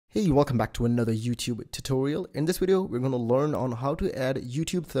Hey, welcome back to another YouTube tutorial. In this video, we're going to learn on how to add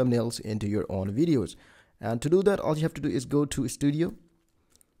YouTube thumbnails into your own videos. And to do that, all you have to do is go to Studio.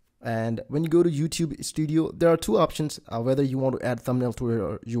 And when you go to YouTube Studio, there are two options, whether you want to add thumbnail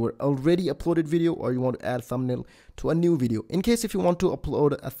to your already uploaded video or you want to add thumbnail to a new video. In case if you want to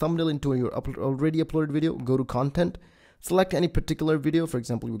upload a thumbnail into your already uploaded video, go to Content, select any particular video. For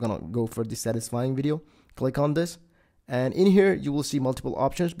example, we're going to go for the satisfying video. Click on this. And in here, you will see multiple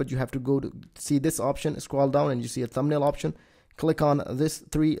options, but you have to go to see this option, scroll down and you see a thumbnail option. Click on this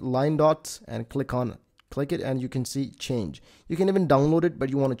three line dots and click it and you can see change. You can even download it, but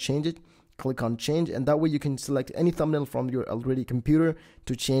you want to change it. Click on change and that way you can select any thumbnail from your already computer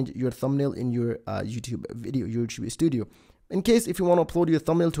to change your thumbnail in your YouTube Studio. In case if you want to upload your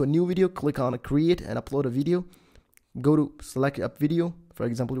thumbnail to a new video, click on create and upload a video. Go to select a video. For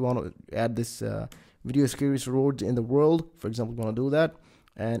example, you want to add this video scariest roads in the world. For example, you want to do that.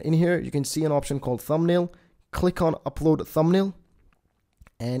 And in here, you can see an option called thumbnail. Click on upload thumbnail.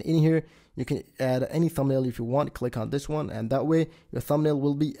 And in here, you can add any thumbnail if you want. Click on this one. And that way, your thumbnail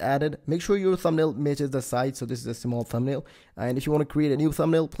will be added. Make sure your thumbnail matches the size. So this is a small thumbnail. And if you want to create a new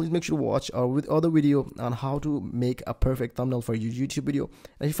thumbnail, please make sure to watch our other video on how to make a perfect thumbnail for your YouTube video.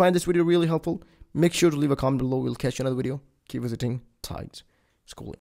 And if you find this video really helpful, make sure to leave a comment below. We'll catch you in another video. Keep visiting Tides Schooling.